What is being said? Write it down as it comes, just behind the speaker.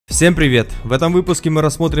Всем привет! В этом выпуске мы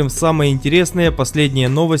рассмотрим самые интересные последние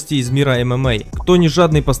новости из мира ММА. Кто не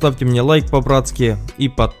жадный, поставьте мне лайк по-братски и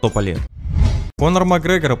подтопали. Конор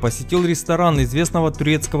Макгрегор посетил ресторан известного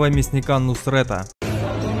турецкого мясника НУСРЕТА.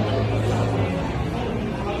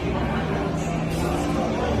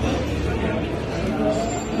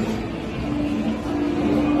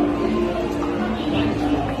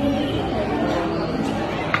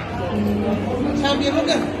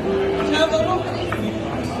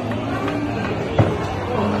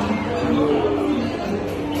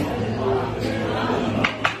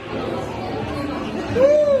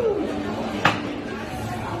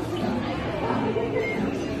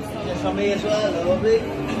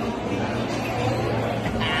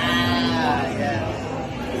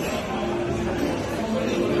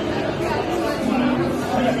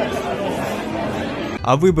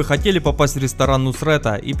 А вы бы хотели попасть в ресторан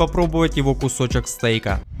НУСРЕТА и попробовать его кусочек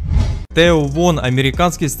стейка? Тео Вон,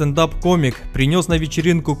 американский стендап-комик, принес на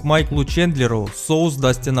вечеринку к Майклу Чендлеру соус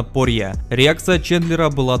Дастина Порье. Реакция Чендлера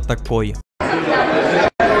была такой.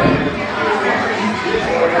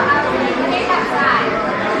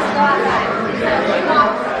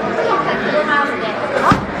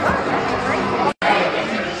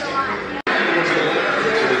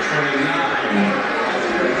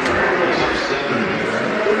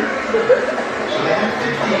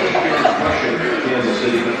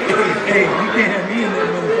 Hey, you can't have me in there,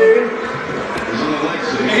 motherfucker.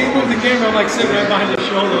 Hey, he moved the camera, I'm like sitting right behind his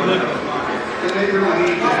shoulder looking.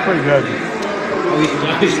 It's pretty good.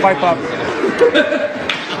 Swipe up.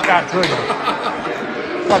 God,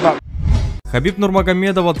 Swipe up. Хабиб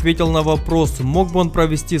Нурмагомедов ответил на вопрос, мог бы он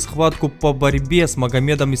провести схватку по борьбе с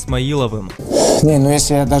Магомедом Исмаиловым. Не, ну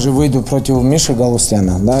если я даже выйду против Миши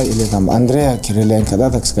Галустяна, да, или там Андрея Кириленко, да,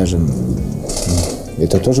 так скажем,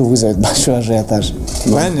 это тоже вызовет большой ажиотаж.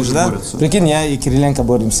 Правильно же, да? Прикинь, я и Кириленко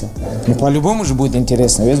боремся. Ну, по-любому же будет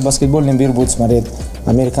интересно. Весь баскетбольный мир будет смотреть.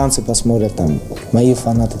 Американцы посмотрят, там, мои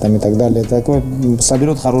фанаты там, и так далее. Такое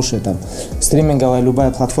соберет хорошие там. Стриминговая любая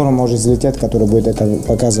платформа может взлететь, которая будет это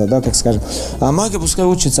показывать, да, так скажем. А Мага пускай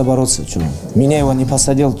учится бороться. Чё? Меня его не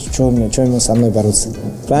посадил, что ему со мной бороться?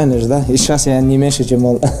 Правильно же, да? И сейчас я не меньше, чем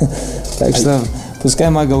он. Так что пускай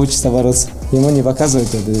Мага учится бороться. Ему не показывают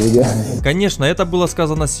это видео. Конечно, это было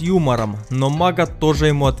сказано с юмором, но Мага тоже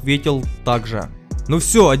ему ответил так же. Ну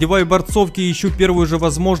все, одеваю борцовки и ищу первую же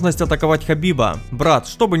возможность атаковать Хабиба. Брат,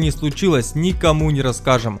 что бы ни случилось, никому не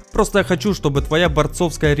расскажем. Просто я хочу, чтобы твоя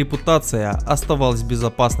борцовская репутация оставалась в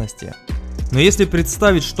безопасности. Но если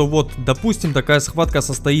представить, что вот, допустим, такая схватка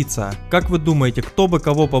состоится, как вы думаете, кто бы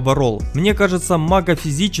кого поборол? Мне кажется, Мага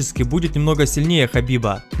физически будет немного сильнее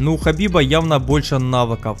Хабиба, но у Хабиба явно больше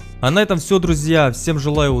навыков. А на этом все, друзья, всем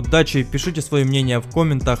желаю удачи, пишите свое мнение в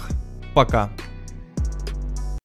комментах, пока.